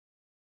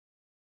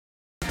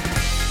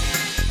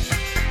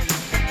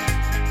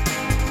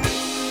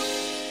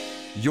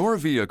Your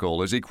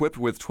vehicle is equipped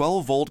with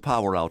 12-volt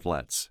power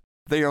outlets.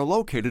 They are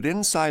located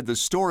inside the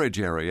storage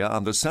area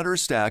on the center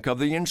stack of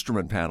the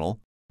instrument panel,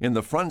 in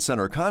the front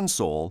center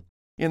console,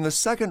 in the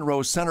second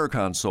row center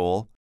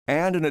console,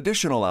 and an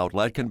additional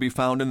outlet can be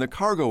found in the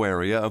cargo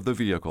area of the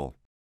vehicle.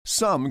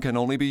 Some can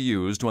only be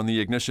used when the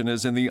ignition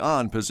is in the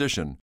on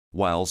position,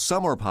 while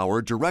some are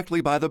powered directly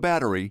by the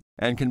battery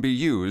and can be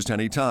used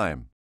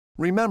anytime.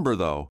 Remember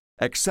though,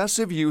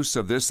 excessive use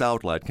of this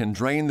outlet can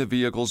drain the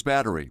vehicle's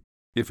battery.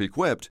 If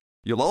equipped,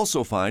 you'll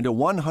also find a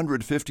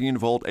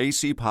 115-volt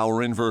AC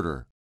power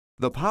inverter.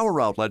 The power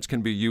outlets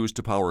can be used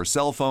to power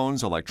cell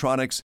phones,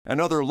 electronics,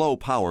 and other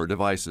low-power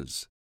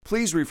devices.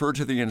 Please refer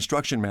to the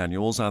instruction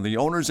manuals on the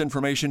Owner's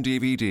Information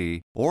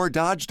DVD or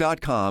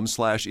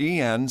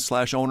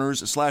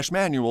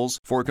dodge.com/en/owners/manuals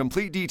for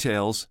complete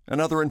details and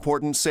other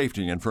important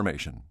safety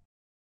information.